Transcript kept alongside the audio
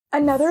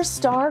Another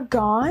star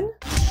gone?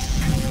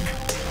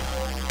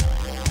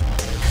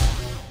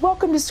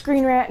 Welcome to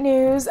Screen Rant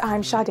News.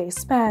 I'm Sade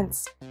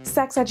Spence.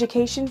 Sex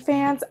education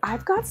fans,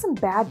 I've got some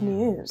bad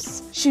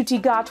news.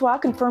 Ncuti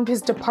Gatwa confirmed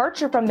his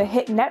departure from the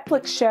hit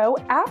Netflix show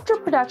after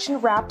production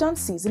wrapped on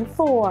season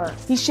 4.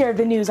 He shared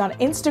the news on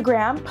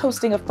Instagram,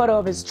 posting a photo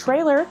of his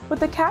trailer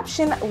with the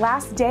caption,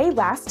 "Last day,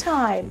 last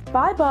time.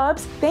 Bye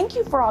Bubs, thank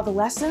you for all the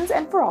lessons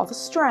and for all the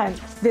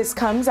strength." This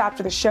comes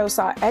after the show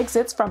saw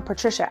exits from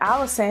Patricia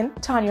Allison,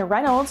 Tanya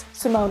Reynolds,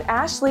 Simone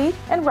Ashley,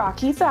 and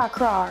Rocky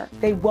Thakrar.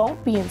 They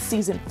won't be in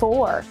season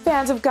 4.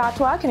 Fans of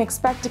Gatwa can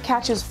expect to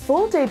catch his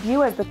full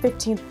debut as the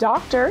 15th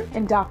Doctor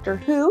in Doctor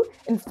Who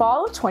in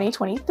fall of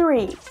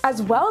 2023,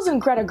 as well as in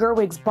Greta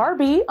Gerwig's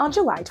Barbie on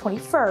July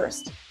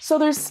 21st. So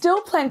there's still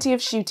plenty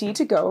of Ncuti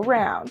to go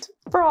around.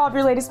 For all of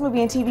your latest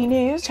movie and TV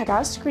news, check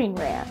out Screen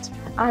Rant.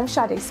 I'm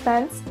Sade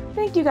Spence.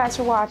 Thank you guys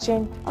for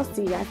watching. I'll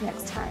see you guys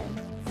next time.